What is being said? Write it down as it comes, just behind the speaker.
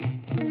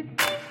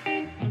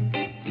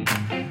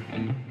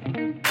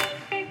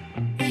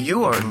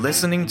You are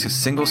listening to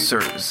Single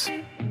Serves.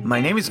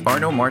 My name is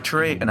Arno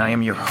Martire and I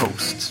am your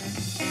host.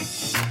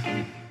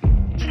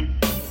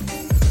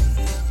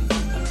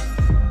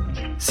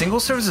 Single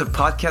Serves is a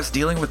podcast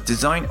dealing with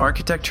design,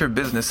 architecture,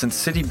 business, and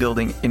city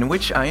building in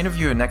which I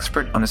interview an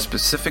expert on a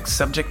specific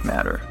subject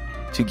matter.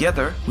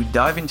 Together, we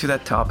dive into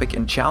that topic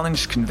and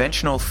challenge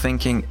conventional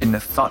thinking in a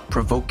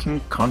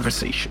thought-provoking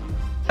conversation.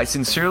 I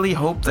sincerely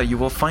hope that you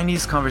will find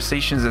these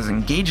conversations as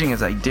engaging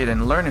as I did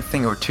and learn a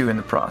thing or two in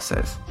the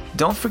process.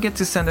 Don't forget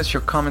to send us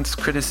your comments,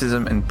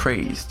 criticism, and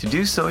praise. To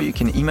do so, you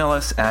can email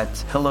us at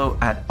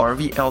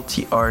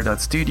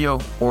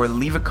hello@rvltr.studio or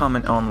leave a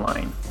comment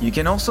online. You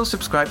can also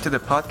subscribe to the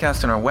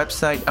podcast on our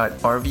website at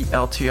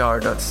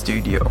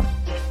rvltr.studio.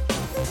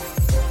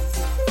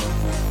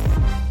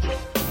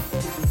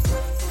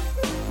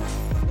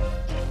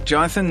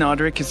 Jonathan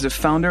Nodrick is the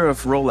founder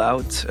of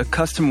Rollout, a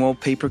custom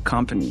wallpaper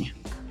company.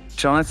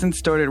 Jonathan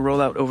started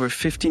Rollout over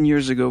 15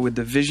 years ago with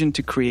the vision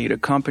to create a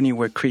company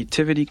where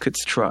creativity could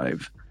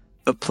strive,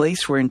 a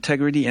place where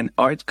integrity and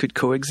art could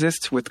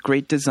coexist with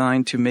great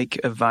design to make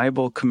a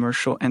viable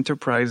commercial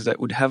enterprise that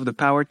would have the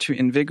power to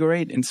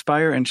invigorate,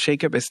 inspire, and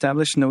shake up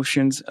established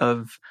notions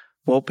of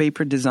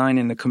wallpaper design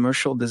in the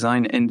commercial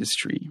design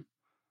industry.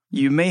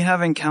 You may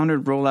have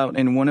encountered Rollout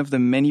in one of the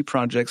many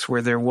projects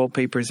where their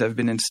wallpapers have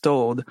been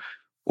installed,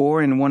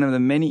 or in one of the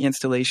many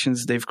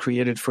installations they've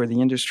created for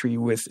the industry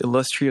with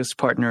illustrious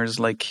partners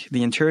like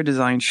the Interior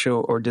Design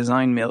Show or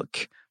Design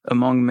Milk,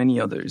 among many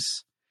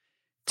others.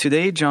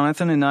 Today,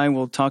 Jonathan and I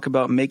will talk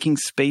about making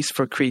space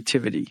for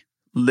creativity,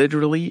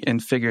 literally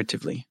and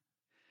figuratively.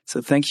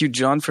 So thank you,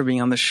 John, for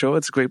being on the show.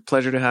 It's a great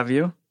pleasure to have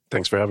you.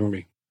 Thanks for having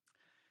me.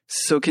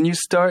 So can you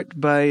start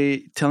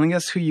by telling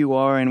us who you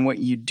are and what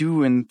you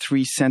do in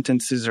 3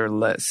 sentences or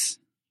less?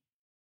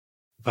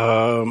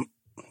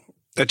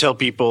 I tell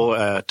people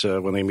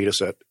when they meet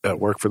us at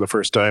work for the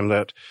first time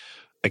that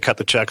I cut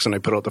the checks and I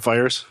put out the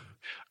fires.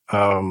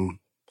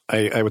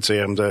 I would say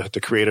I'm the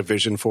creative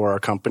vision for our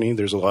company.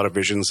 There's a lot of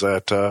visions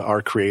that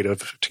are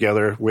creative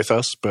together with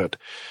us, but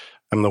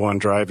I'm the one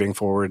driving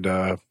forward,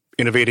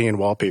 innovating in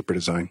wallpaper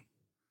design.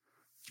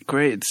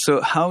 Great. So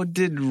how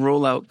did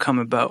Rollout come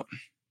about?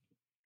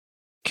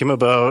 Came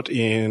about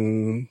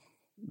in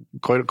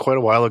quite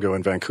a while ago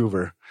in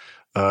Vancouver.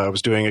 I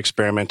was doing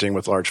experimenting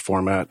with large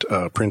format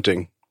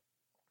printing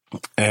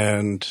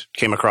and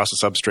came across a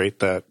substrate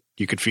that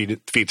you could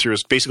feed through.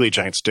 It's basically a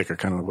giant sticker,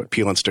 kind of what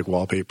peel and stick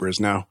wallpaper is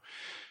now.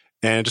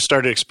 And just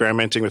started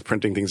experimenting with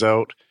printing things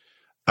out.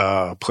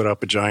 Put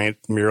up a giant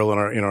mural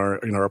in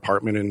our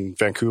apartment in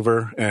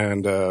Vancouver,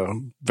 and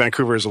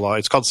Vancouver is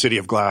it's called City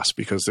of Glass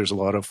because there's a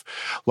lot of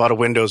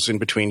windows in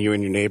between you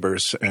and your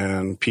neighbors,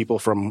 and people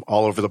from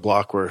all over the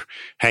block were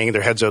hanging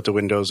their heads out the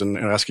windows and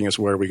asking us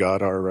where we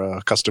got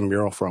our custom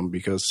mural from,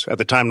 because at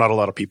the time not a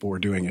lot of people were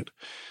doing it.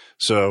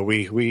 So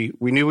we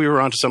knew we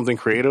were onto something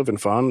creative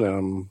and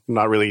fun,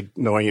 not really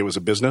knowing it was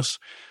a business,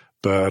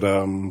 but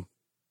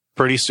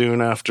pretty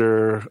soon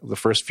after the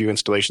first few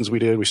installations we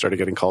did, we started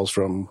getting calls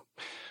from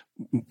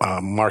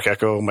Mark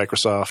Echo,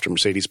 Microsoft, or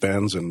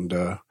Mercedes-Benz, and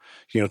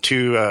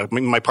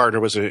my partner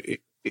was an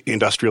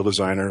industrial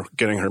designer,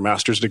 getting her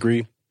master's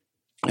degree,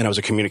 and I was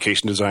a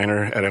communication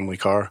designer at Emily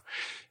Carr.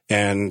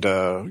 And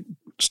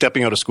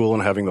stepping out of school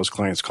and having those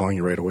clients calling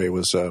you right away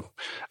was a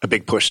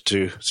big push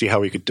to see how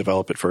we could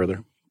develop it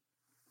further.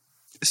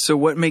 So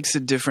what makes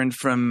it different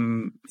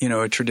from,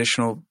 a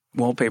traditional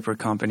wallpaper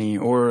company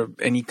or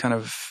any kind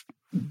of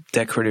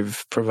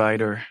decorative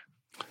provider?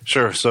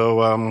 Sure.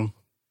 So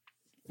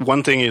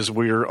one thing is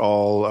we're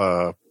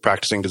all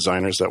practicing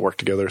designers that work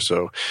together.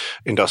 So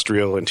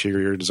industrial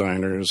interior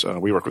designers.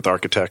 We work with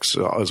architects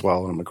as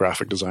well. I'm a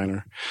graphic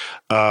designer.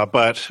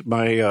 But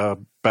my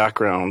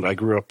background, I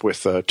grew up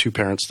with 2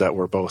 parents that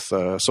were both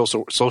a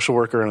social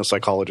worker and a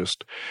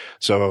psychologist.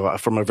 So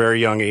from a very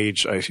young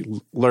age, I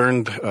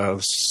learned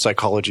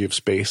psychology of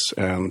space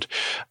and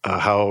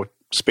how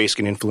space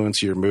can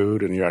influence your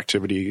mood and your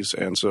activities.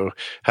 And so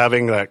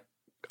having that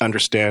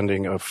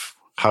understanding of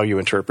how you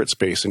interpret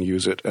space and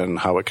use it and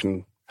how it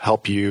can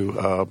help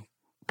you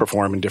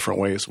perform in different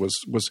ways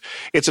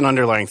it's an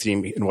underlying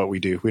theme in what we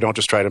do. We don't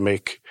just try to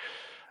make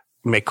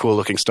cool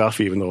looking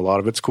stuff, even though a lot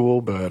of it's cool,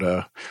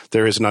 but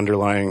there is an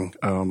underlying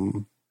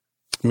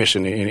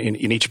mission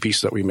in each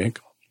piece that we make.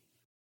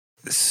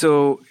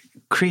 So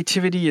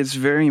creativity is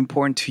very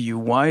important to you.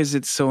 Why is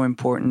it so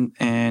important,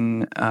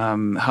 and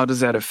how does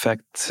that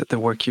affect the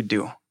work you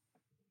do?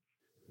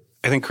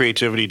 I think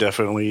creativity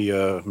definitely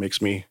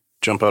makes me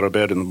jump out of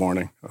bed in the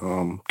morning,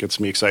 gets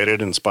me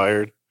excited,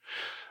 inspired.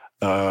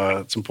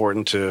 It's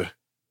important to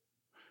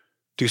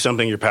do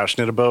something you're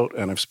passionate about,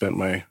 and I've spent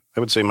my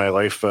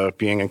life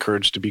being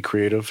encouraged to be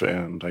creative,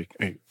 and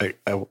I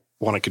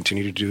want to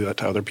continue to do that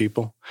to other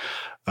people.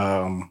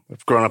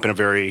 I've grown up in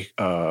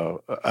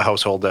a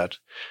household that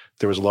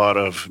there was a lot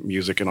of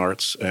music and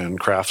arts and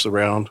crafts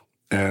around,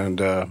 and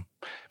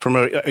from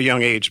a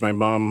young age, my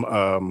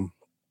mom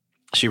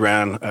she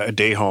ran a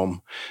day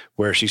home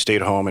where she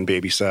stayed home and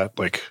babysat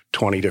like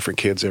 20 different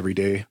kids every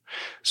day.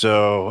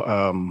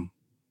 So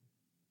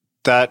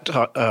that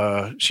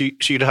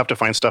she'd have to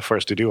find stuff for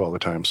us to do all the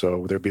time.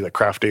 So there'd be like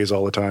craft days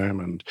all the time,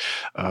 and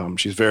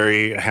she's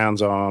very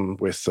hands-on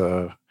with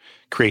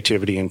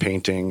creativity and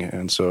painting,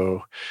 and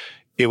so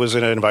it was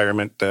in an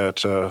environment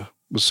that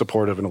was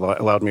supportive and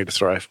allowed me to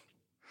thrive.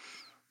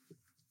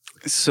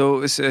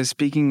 So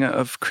speaking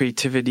of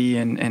creativity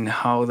and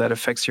how that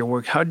affects your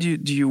work, how do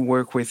you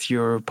work with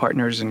your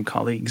partners and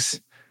colleagues?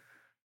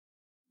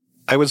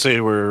 I would say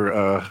we're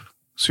a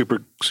super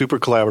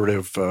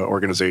collaborative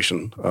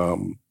organization.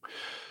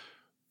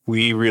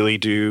 We really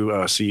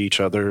do see each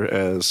other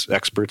as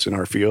experts in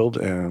our field,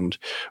 and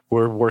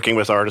we're working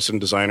with artists and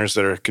designers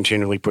that are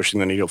continually pushing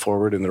the needle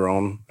forward in their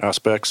own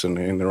aspects and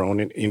in their own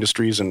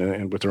industries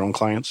and with their own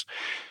clients.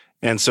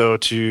 And so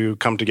to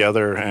come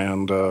together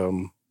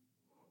and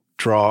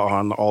draw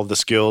on all the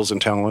skills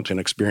and talent and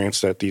experience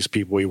that these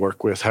people we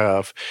work with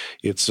have,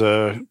 it's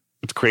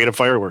creative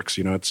fireworks.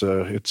 You know,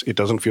 it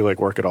doesn't feel like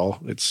work at all.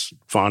 It's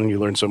fun. You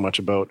learn so much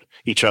about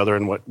each other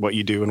and what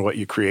you do and what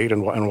you create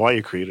and why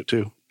you create it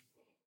too.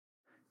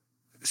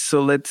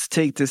 So let's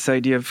take this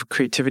idea of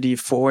creativity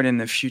forward in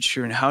the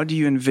future. And how do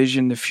you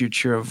envision the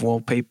future of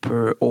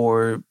wallpaper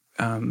or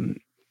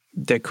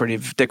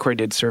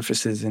decorated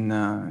surfaces in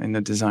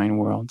the design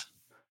world?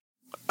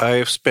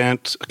 I've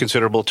spent a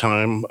considerable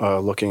time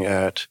looking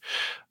at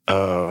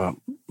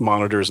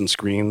monitors and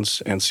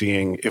screens and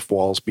seeing if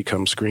walls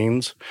become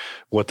screens,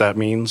 what that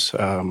means.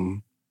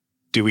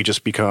 Do we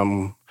just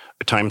become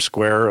a Times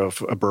Square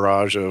of a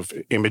barrage of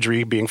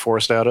imagery being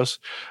forced at us?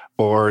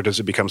 Or does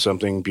it become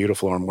something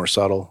beautiful or more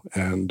subtle?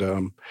 And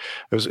I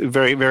was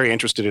very, very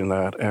interested in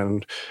that.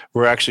 And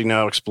we're actually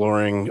now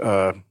exploring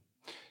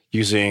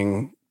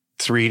using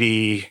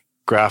 3D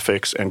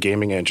graphics and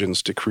gaming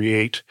engines to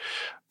create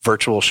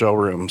virtual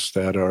showrooms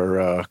that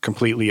are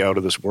completely out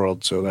of this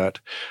world, so that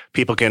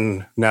people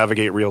can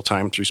navigate real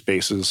time through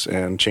spaces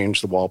and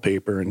change the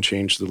wallpaper and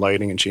change the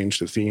lighting and change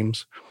the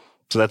themes.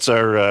 So that's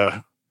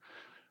our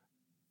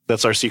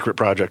secret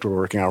project we're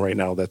working on right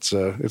now. That's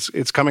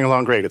it's coming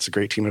along great. It's a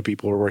great team of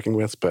people we're working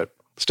with, but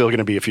still going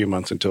to be a few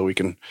months until we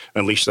can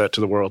unleash that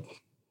to the world.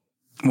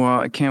 Well,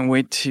 I can't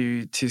wait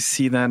to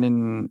see that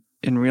in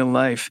real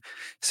life.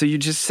 So you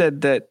just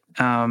said that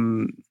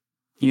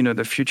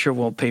the future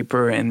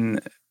wallpaper and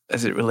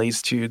as it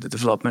relates to the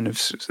development of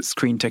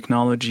screen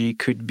technology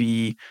could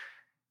be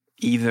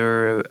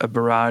either a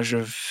barrage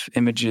of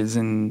images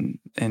and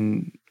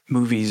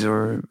movies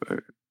or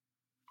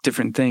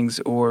different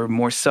things, or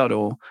more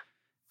subtle.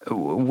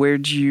 Where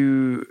do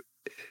you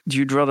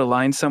draw the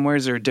line somewhere?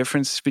 Is there a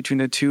difference between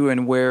the two,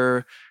 and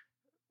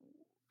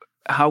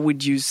how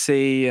would you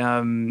say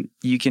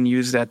you can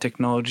use that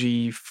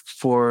technology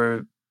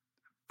for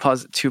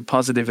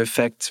positive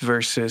effects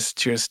versus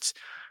just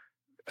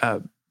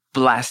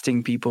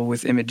blasting people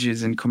with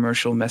images and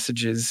commercial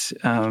messages,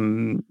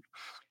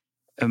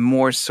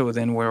 more so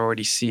than we're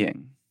already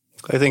seeing?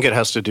 I think it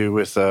has to do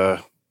with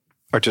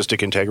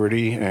artistic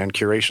integrity and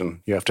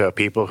curation. You have to have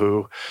people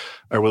who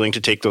are willing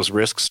to take those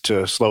risks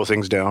to slow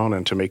things down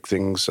and to make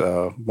things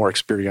more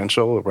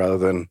experiential rather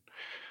than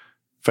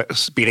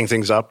speeding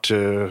things up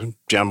to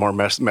jam more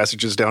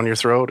messages down your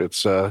throat.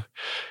 It's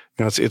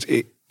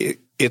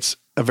it's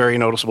a very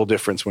noticeable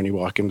difference when you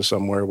walk into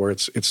somewhere where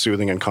it's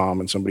soothing and calm,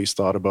 and somebody's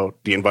thought about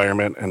the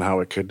environment and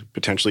how it could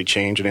potentially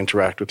change and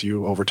interact with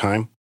you over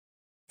time.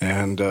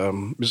 And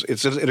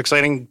it's an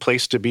exciting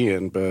place to be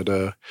in,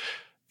 but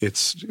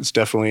it's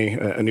definitely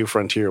a new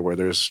frontier where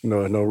there's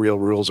no real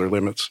rules or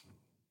limits.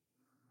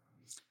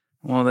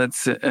 Well,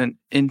 that's an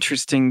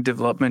interesting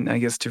development, I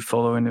guess, to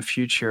follow in the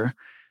future.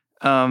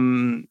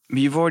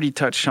 You've already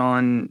touched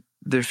on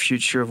the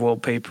future of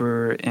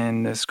wallpaper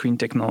and the screen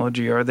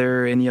technology. Are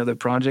there any other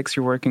projects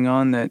you're working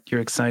on that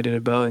you're excited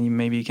about and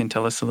maybe you can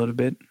tell us a little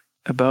bit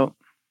about?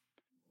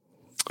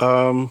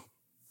 Well,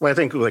 I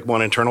think like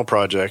one internal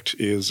project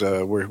is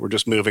we're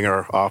just moving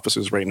our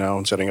offices right now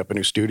and setting up a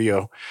new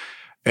studio.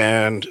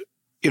 And,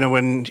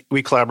 when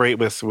we collaborate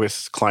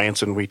with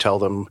clients and we tell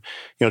them,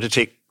 to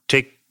take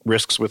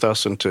risks with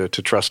us and to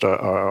trust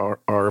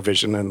our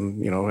vision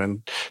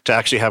and to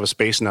actually have a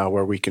space now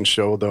where we can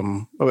show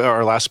them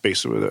our last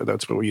space.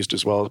 That's what we used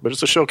as well. But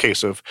it's a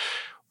showcase of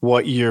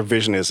what your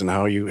vision is and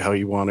how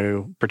you want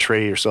to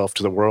portray yourself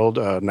to the world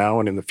now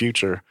and in the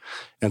future.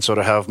 And so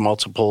to have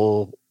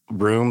multiple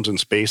rooms and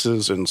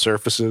spaces and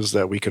surfaces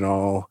that we can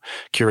all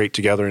curate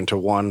together into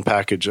one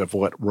package of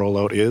what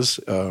Rollout is.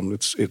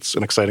 It's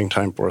an exciting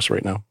time for us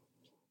right now.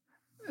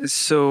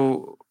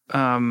 So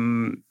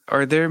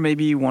are there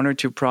maybe one or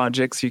two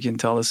projects you can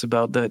tell us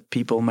about that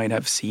people might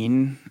have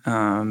seen?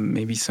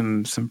 Maybe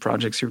some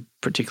projects you're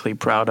particularly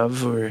proud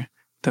of or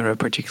that are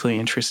particularly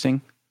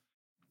interesting?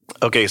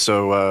 Okay,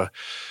 so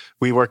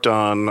we worked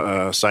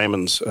on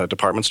Simon's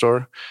department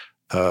store.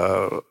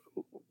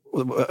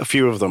 A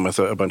few of them with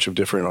a bunch of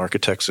different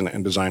architects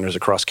and designers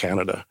across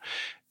Canada.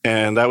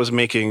 And that was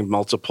making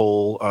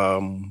multiple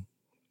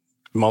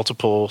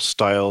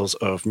styles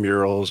of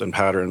murals and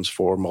patterns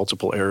for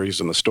multiple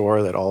areas in the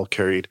store that all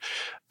carried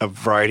a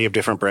variety of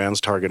different brands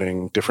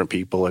targeting different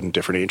people and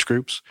different age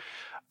groups.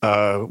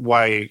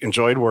 Why I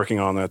enjoyed working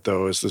on that,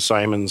 though, is the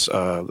Simons,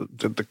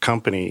 the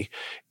company,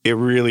 it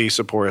really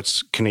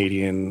supports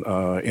Canadian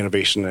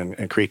innovation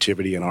and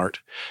creativity and art.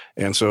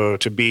 And so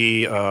to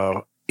be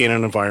in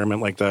an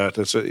environment like that,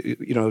 that's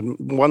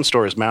one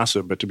store is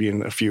massive, but to be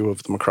in a few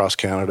of them across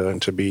Canada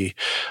and to be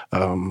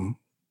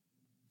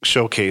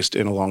showcased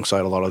in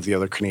alongside a lot of the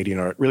other Canadian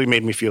art really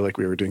made me feel like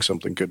we were doing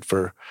something good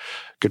for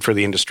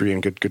the industry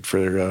and good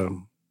for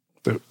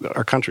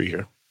our country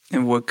here.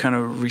 And what kind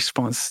of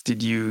response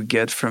did you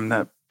get from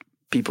that,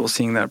 people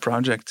seeing that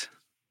project?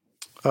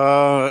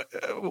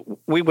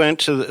 We went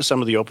to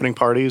some of the opening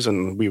parties,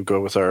 and we would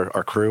go with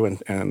our crew,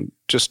 and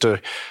just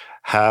to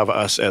have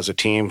us as a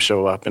team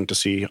show up and to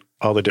see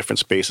all the different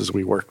spaces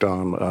we worked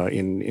on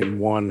in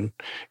one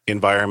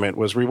environment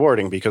was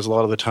rewarding, because a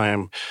lot of the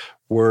time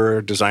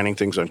we're designing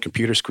things on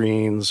computer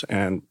screens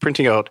and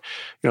printing out,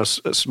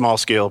 small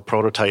scale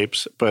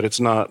prototypes, but it's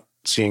not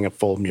seeing a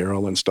full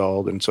mural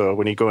installed. And so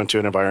when you go into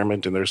an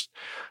environment and there's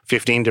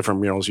 15 different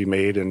murals you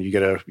made, and you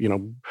get a,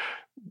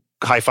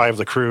 high five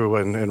the crew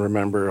and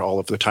remember all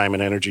of the time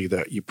and energy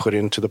that you put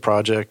into the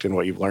project and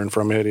what you've learned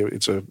from it,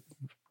 it's a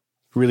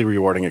really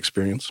rewarding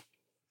experience.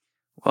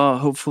 Well,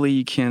 hopefully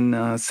you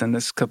can send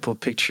us a couple of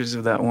pictures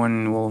of that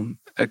one. We'll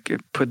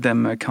put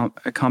them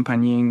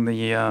accompanying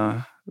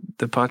the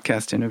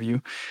podcast interview.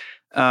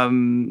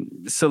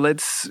 So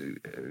let's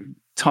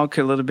talk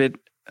a little bit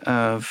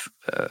of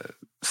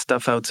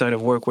stuff outside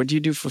of work. What do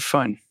you do for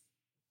fun?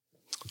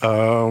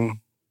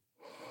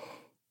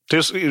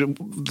 Just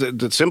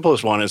the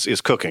simplest one is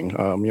cooking.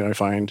 I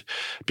find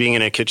being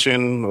in a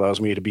kitchen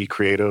allows me to be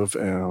creative,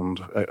 and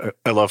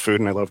I love food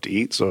and I love to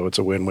eat, so it's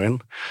a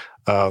win-win.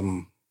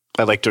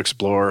 I like to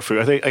explore food.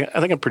 I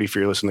think I'm pretty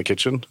fearless in the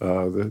kitchen.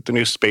 The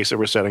new space that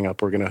we're setting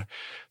up, we're going to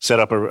set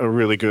up a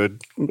really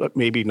good,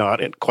 maybe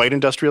not quite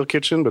industrial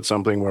kitchen, but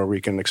something where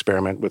we can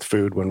experiment with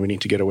food when we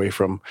need to get away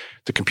from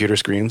the computer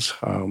screens.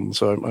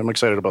 So I'm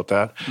excited about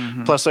that.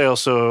 Mm-hmm. Plus, I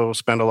also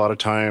spend a lot of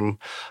time.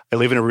 I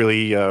live in a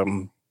really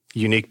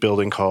unique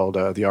building called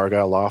the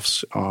Argyle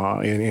Lofts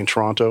in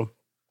Toronto,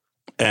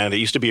 and it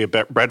used to be a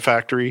bread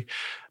factory.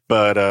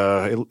 But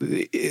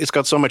it's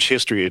got so much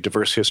history, a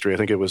diverse history. I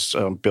think it was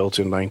built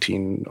in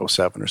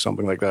 1907 or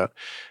something like that.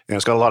 And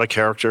it's got a lot of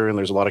character, and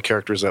there's a lot of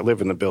characters that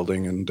live in the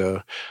building.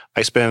 And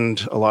I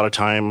spend a lot of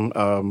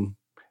time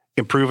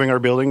improving our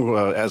building.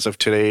 As of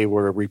today,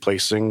 we're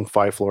replacing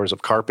 5 floors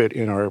of carpet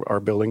in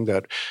our building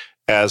that,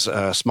 as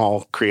a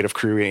small creative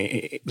crew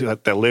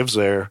that lives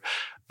there,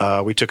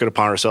 we took it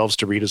upon ourselves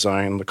to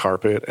redesign the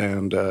carpet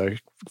and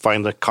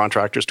find the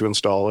contractors to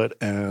install it.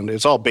 And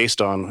it's all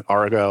based on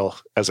Argyle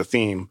as a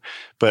theme,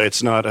 but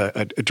it's not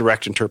a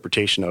direct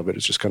interpretation of it.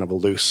 It's just kind of a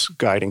loose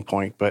guiding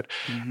point. But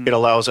it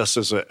allows us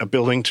as a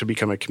building to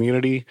become a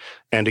community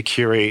and to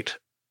curate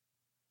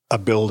a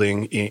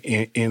building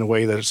in a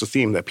way that it's a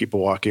theme that people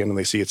walk in and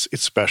they see it's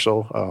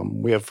special.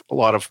 We have a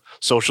lot of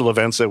social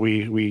events that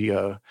we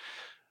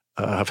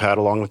have had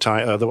along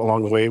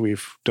the way.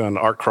 We've done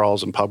art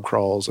crawls and pub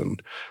crawls,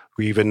 and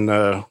we even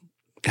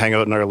hang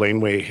out in our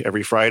laneway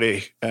every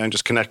Friday and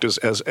just connect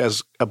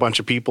as a bunch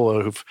of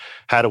people who've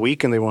had a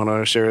week and they want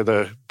to share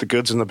the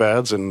goods and the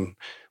bads. And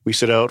we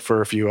sit out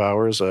for a few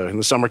hours. In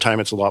the summertime,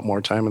 it's a lot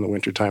more time. In the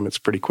wintertime, it's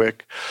pretty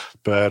quick.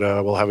 But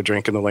we'll have a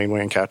drink in the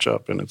laneway and catch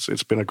up. And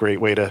it's been a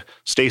great way to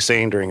stay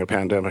sane during a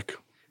pandemic.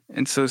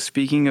 And so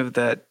speaking of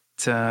that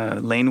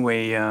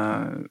laneway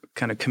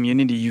kind of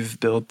community you've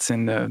built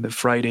in the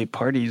Friday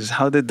parties,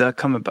 how did that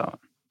come about?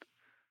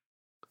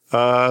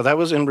 That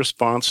was in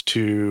response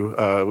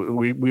to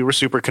we were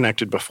super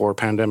connected before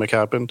pandemic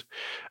happened,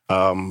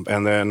 and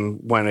then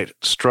when it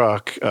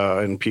struck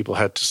and people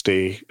had to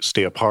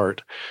stay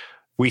apart,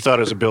 we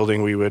thought as a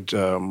building we would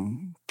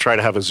try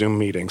to have a Zoom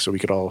meeting so we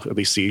could all at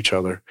least see each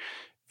other.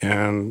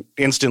 And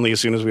instantly,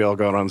 as soon as we all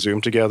got on Zoom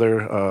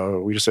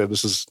together, we just said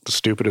this is the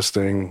stupidest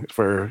thing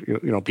for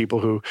people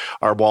who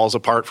are walls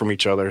apart from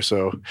each other.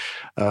 So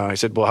I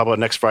said, well, how about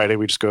next Friday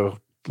we just go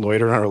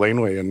loiter in our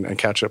laneway and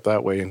catch up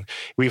that way. And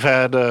we've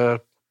had a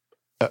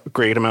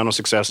great amount of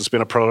success. It's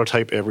been a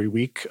prototype every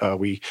week.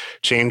 We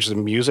change the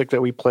music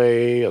that we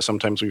play.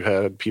 Sometimes we've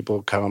had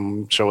people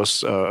come show us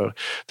the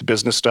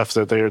business stuff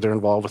that they're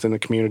involved with in the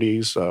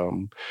communities.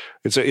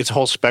 It's a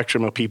whole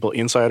spectrum of people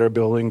inside our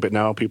building, but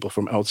now people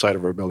from outside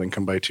of our building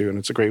come by too. And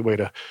it's a great way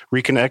to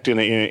reconnect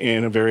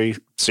in a very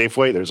safe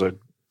way. There's a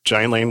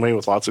giant laneway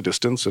with lots of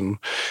distance, and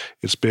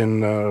it's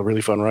been a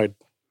really fun ride.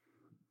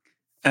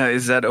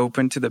 Is that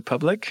open to the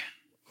public?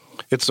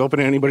 It's open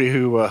to anybody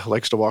who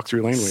likes to walk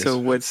through laneways. So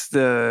what's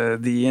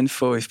the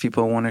info if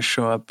people want to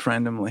show up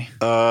randomly?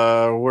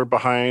 We're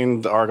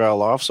behind the Argyle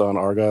Lofts on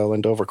Argyle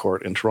and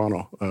Dovercourt in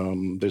Toronto.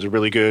 There's a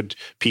really good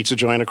pizza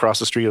joint across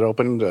the street that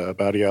opened,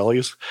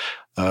 Battielli's.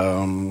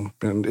 And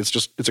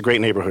it's a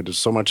great neighborhood. There's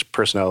so much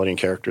personality and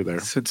character there.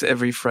 So it's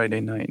every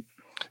Friday night?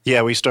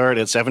 Yeah, we start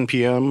at 7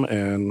 p.m.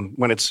 And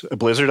when it's a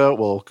blizzard out,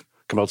 we'll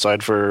come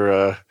outside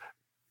for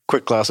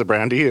quick glass of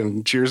brandy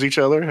and cheers each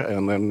other.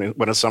 And then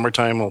when it's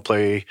summertime, we'll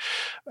play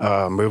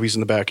movies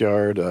in the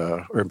backyard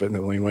or in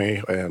the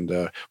laneway. And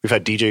we've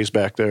had DJs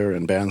back there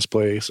and bands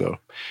play. So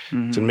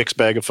it's a mixed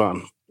bag of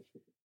fun.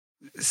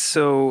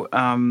 So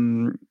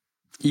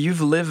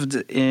you've lived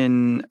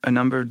in a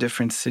number of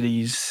different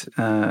cities.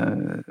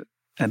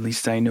 At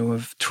least I know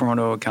of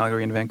Toronto,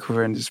 Calgary, and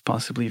Vancouver, and there's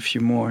possibly a few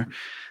more.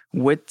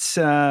 What's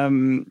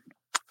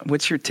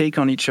your take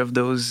on each of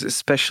those,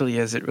 especially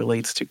as it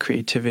relates to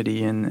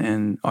creativity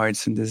and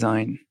arts and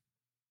design?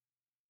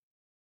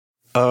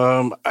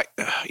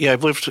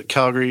 I've lived in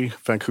Calgary,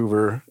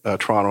 Vancouver,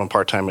 Toronto, and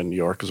part-time in New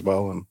York as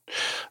well. And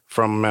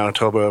from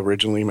Manitoba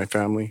originally, my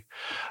family.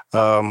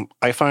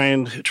 I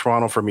find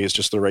Toronto for me is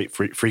just the right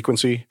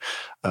frequency.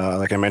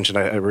 Like I mentioned,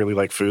 I really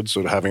like food,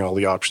 so having all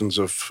the options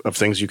of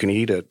things you can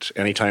eat at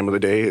any time of the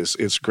day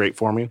is great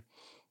for me.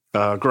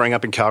 Growing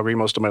up in Calgary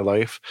most of my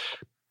life,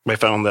 I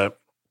found that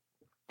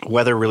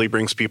weather really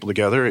brings people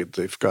together.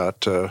 They've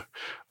got a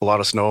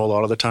lot of snow a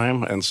lot of the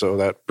time, and so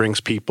that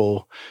brings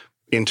people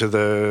into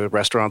the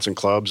restaurants and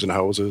clubs and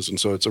houses, and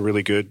so it's a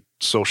really good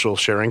social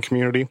sharing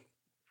community.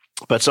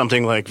 But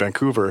something like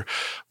Vancouver,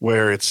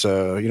 where it's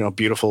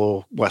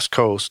beautiful West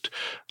Coast,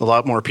 a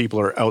lot more people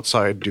are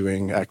outside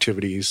doing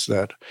activities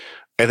that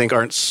I think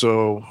aren't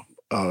so.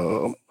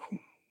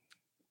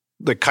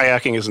 The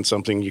kayaking isn't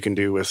something you can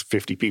do with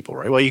 50 people,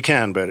 right? Well, you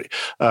can, but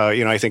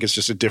I think it's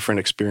just a different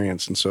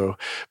experience. And so,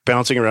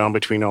 bouncing around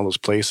between all those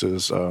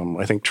places,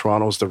 I think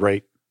Toronto's the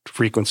right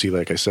frequency,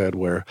 like I said,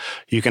 where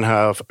you can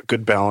have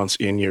good balance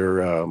in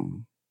your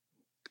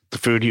the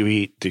food you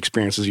eat, the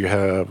experiences you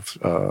have,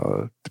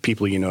 the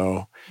people you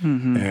know.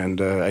 Mm-hmm. And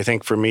I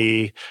think for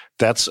me,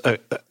 that's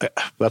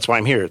why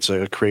I'm here. It's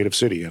a creative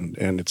city,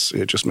 and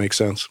it just makes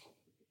sense.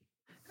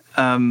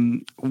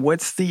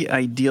 What's the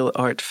ideal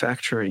art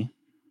factory?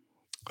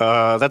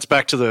 That's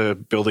back to the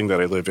building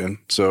that I live in.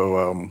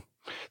 So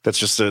that's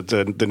just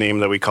the name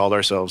that we called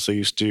ourselves. So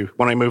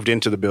when I moved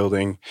into the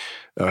building,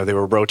 they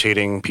were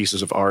rotating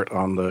pieces of art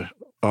on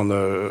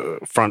the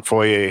front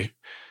foyer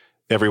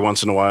every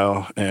once in a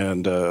while,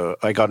 and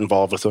I got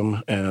involved with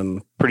them,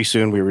 and pretty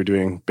soon we were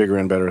doing bigger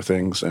and better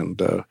things,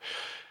 and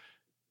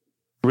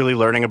really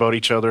learning about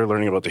each other,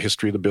 learning about the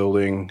history of the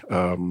building,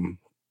 learning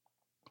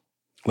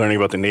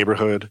about the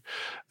neighborhood.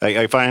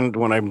 I find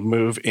when I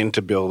move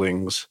into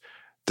buildings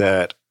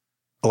that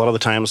a lot of the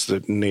times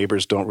the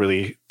neighbors don't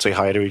really say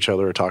hi to each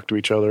other or talk to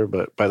each other,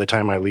 but by the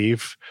time I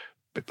leave,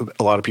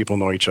 a lot of people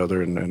know each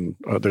other, and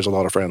there's a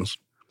lot of friends.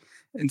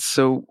 And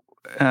so,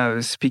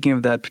 speaking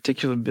of that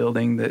particular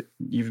building that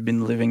you've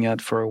been living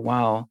at for a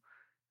while,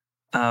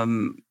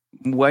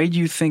 why do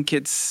you think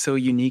it's so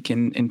unique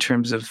in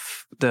terms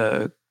of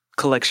the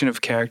collection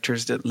of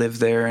characters that live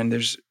there? And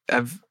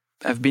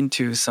I've been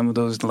to some of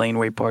those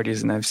laneway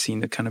parties, and I've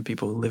seen the kind of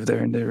people who live there,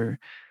 and they're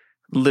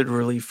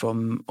literally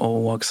from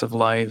all walks of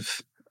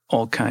life,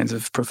 all kinds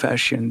of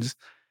professions,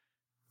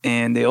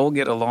 and they all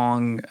get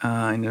along in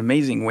an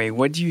amazing way.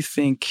 What do you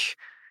think?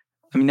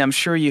 I mean, I'm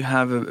sure you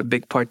have a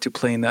big part to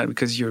play in that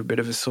because you're a bit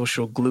of a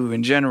social glue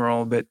in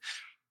general, but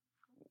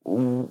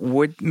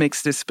what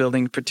makes this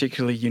building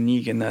particularly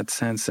unique in that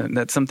sense? And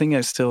that's something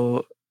I'm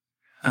still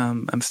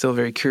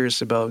very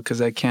curious about,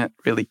 because I can't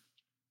really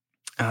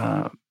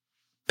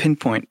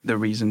pinpoint the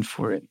reason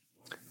for it.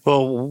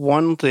 Well,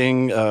 one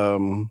thing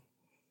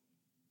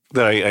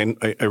that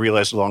I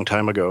realized a long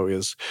time ago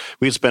is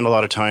we'd spend a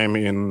lot of time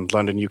in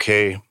London,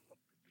 UK,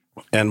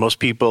 and most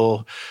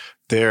people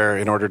there,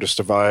 in order to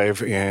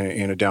survive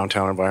in a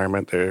downtown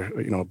environment, they're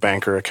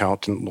banker,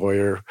 accountant,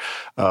 lawyer,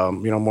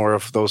 more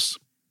of those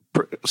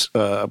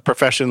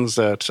professions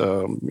that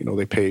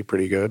they pay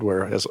pretty good.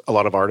 Whereas a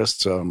lot of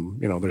artists,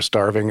 they're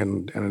starving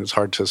and it's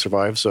hard to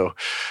survive. So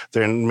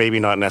they're maybe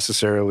not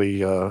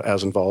necessarily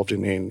as involved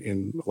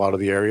in a lot of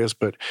the areas.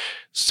 But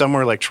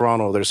somewhere like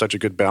Toronto, there's such a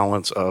good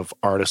balance of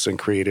artists and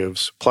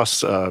creatives,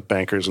 plus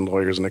bankers and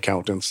lawyers and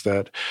accountants,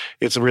 that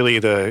it's really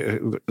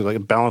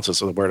the balance is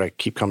the word I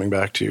keep coming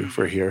back to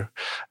for here.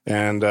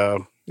 And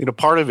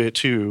part of it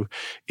too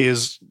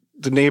is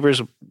the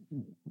neighbors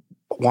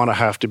want to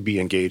have to be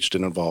engaged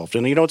and involved.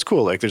 And, it's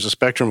cool. Like, there's a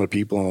spectrum of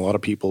people, and a lot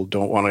of people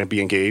don't want to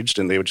be engaged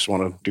and they would just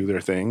want to do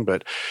their thing.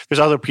 But there's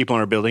other people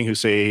in our building who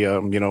say,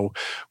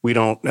 we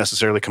don't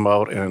necessarily come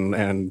out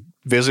and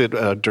visit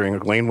during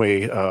a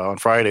laneway on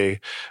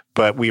Friday,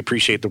 but we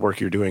appreciate the work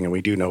you're doing and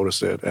we do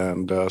notice it.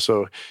 And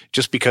so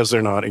just because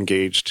they're not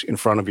engaged in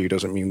front of you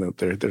doesn't mean that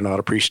they're not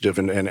appreciative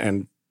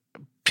and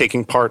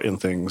taking part in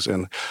things.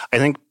 And I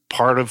think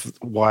part of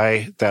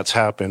why that's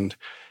happened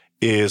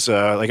is,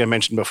 like I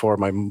mentioned before,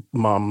 my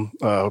mom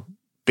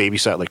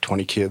babysat like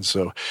 20 kids.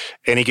 So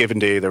any given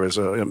day, there was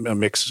a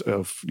mix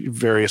of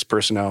various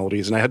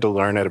personalities. And I had to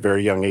learn at a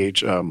very young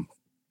age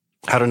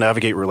how to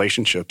navigate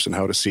relationships and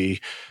how to see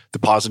the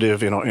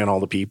positive in all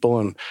the people.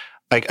 And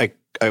I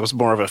was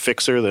more of a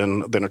fixer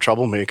than a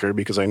troublemaker,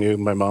 because I knew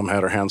my mom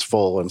had her hands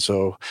full. And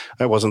so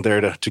I wasn't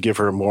there to give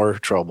her more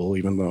trouble,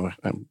 even though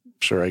I'm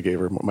sure I gave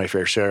her my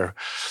fair share.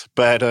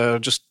 But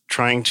just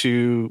trying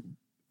to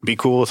be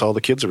cool with all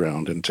the kids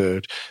around and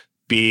to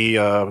be,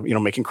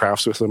 making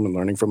crafts with them and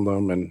learning from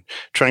them and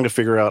trying to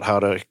figure out how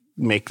to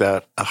make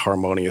that a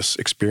harmonious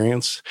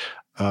experience.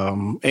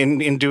 And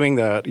in doing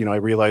that, I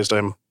realized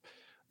I'm,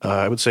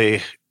 I would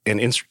say, an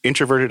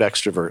introverted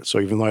extrovert. So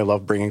even though I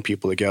love bringing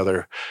people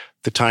together,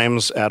 the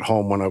times at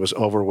home when I was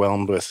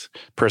overwhelmed with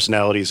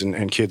personalities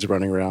and kids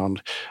running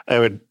around, I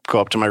would go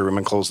up to my room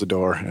and close the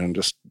door and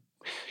just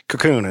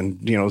cocoon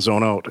and,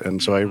 zone out.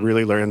 And so I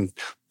really learned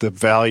the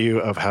value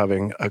of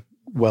having a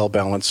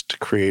well-balanced,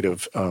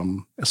 creative,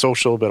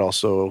 social, but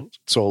also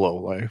solo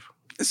life.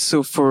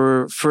 So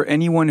for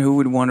anyone who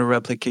would want to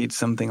replicate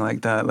something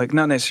like that, like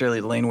not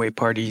necessarily laneway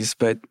parties,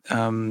 but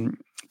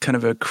kind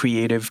of a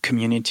creative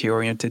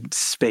community-oriented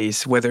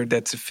space, whether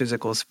that's a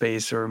physical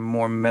space or a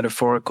more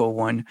metaphorical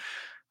one,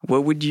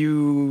 what would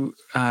you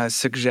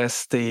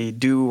suggest they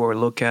do or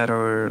look at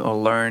or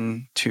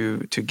learn to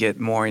get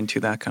more into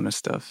that kind of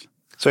stuff?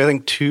 So I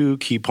think two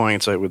key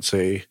points I would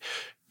say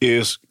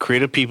is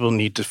creative people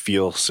need to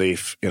feel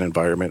safe in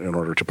environment in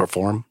order to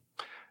perform.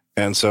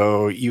 And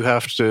so you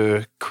have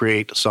to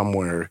create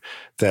somewhere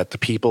that the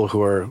people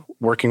who are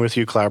working with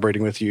you,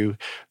 collaborating with you,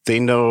 they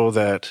know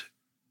that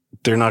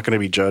they're not going to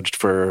be judged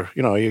for,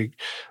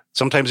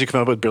 sometimes you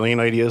come up with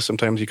brilliant ideas,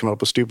 sometimes you come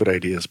up with stupid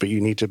ideas, but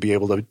you need to be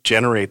able to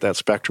generate that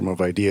spectrum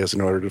of ideas in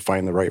order to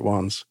find the right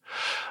ones.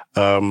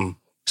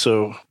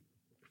 So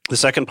the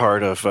second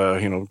part of,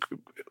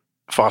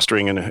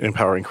 fostering and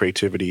empowering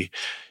creativity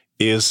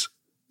is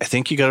I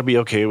think you got to be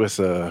okay with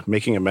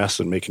making a mess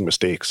and making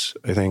mistakes.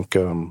 I think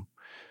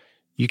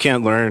you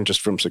can't learn just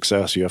from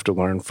success. You have to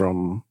learn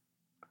from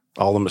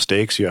all the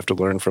mistakes. You have to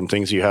learn from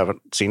things you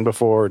haven't seen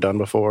before or done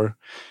before.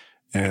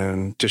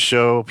 And to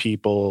show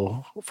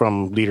people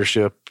from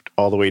leadership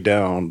all the way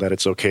down that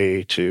it's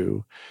okay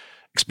to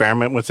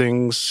experiment with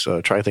things,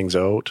 try things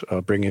out,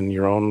 bring in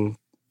your own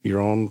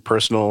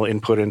personal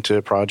input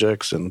into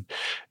projects, and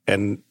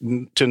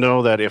to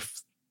know that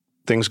if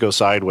things go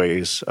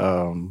sideways,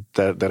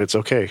 that it's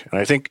okay. And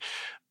I think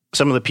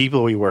some of the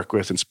people we work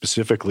with, and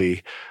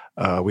specifically,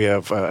 we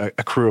have a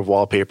crew of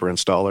wallpaper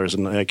installers,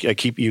 and I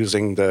keep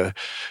using the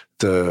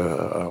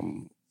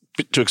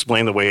to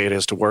explain the way it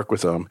is to work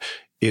with them,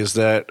 is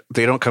that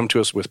they don't come to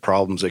us with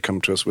problems, they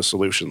come to us with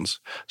solutions.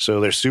 So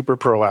they're super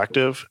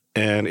proactive,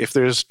 and if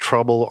there's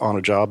trouble on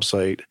a job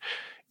site,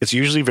 it's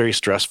usually very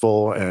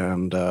stressful,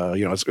 and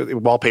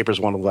wallpaper is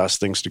one of the last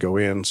things to go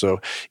in.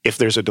 So if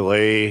there's a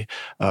delay,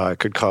 it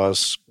could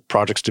cause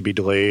projects to be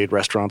delayed,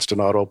 restaurants to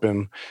not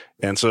open.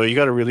 And so you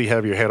got to really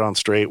have your head on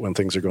straight when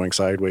things are going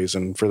sideways.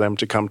 And for them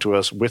to come to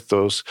us with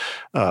those,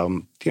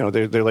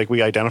 they're like,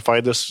 we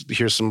identified this,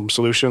 here's some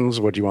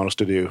solutions, what do you want us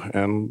to do?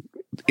 And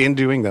in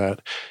doing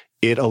that,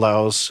 it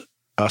allows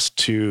us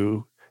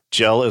to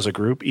gel as a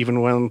group,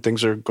 even when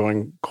things are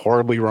going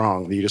horribly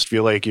wrong. You just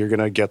feel like you're going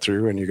to get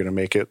through and you're going to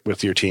make it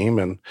with your team.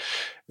 And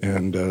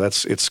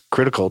it's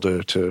critical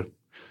to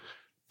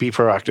be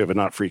proactive and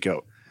not freak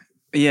out.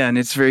 Yeah, and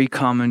it's very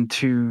common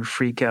to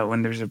freak out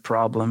when there's a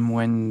problem,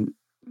 when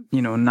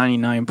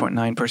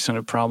 99.9%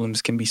 of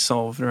problems can be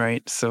solved,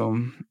 right? So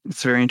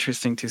it's very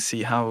interesting to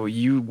see how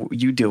you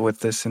deal with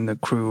this in the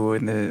crew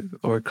and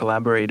or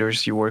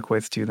collaborators you work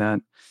with do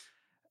that.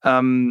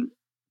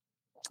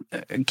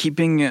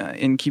 Keeping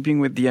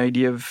with the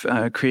idea of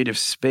creative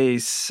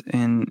space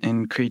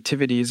and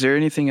creativity, is there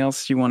anything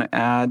else you want to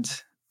add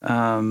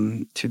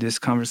to this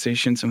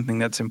conversation? Something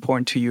that's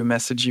important to you, a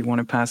message you want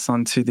to pass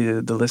on to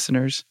the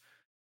listeners?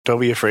 Don't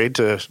be afraid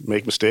to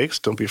make mistakes.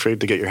 Don't be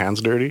afraid to get your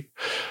hands dirty.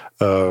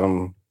 I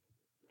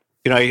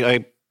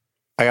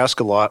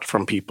ask a lot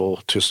from people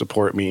to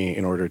support me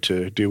in order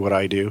to do what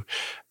I do,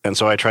 and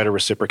so I try to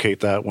reciprocate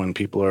that when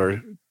people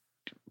are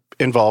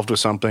involved with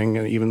something.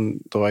 And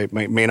even though I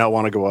may not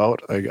want to go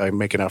out, I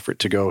make an effort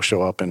to go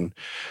show up, and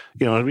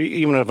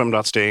even if I'm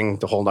not staying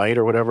the whole night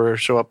or whatever,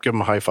 show up, give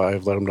them a high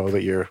five, let them know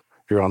that you're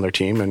on their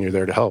team and you're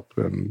there to help.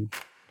 And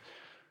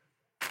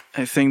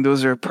I think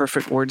those are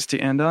perfect words to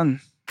end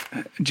on.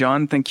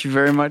 John, thank you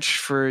very much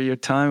for your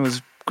time. It was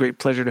a great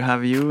pleasure to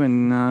have you,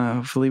 and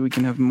hopefully we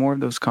can have more of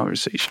those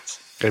conversations.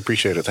 I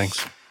appreciate it.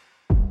 Thanks.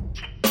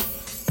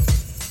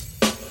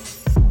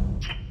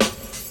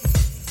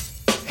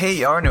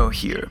 Hey, Arno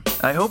here.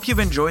 I hope you've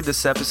enjoyed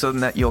this episode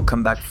and that you'll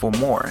come back for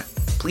more.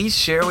 Please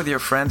share with your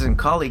friends and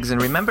colleagues,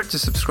 and remember to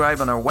subscribe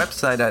on our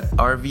website at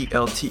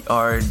rvltr.studio.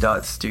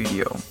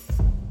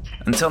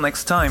 Until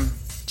next time,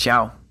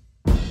 ciao.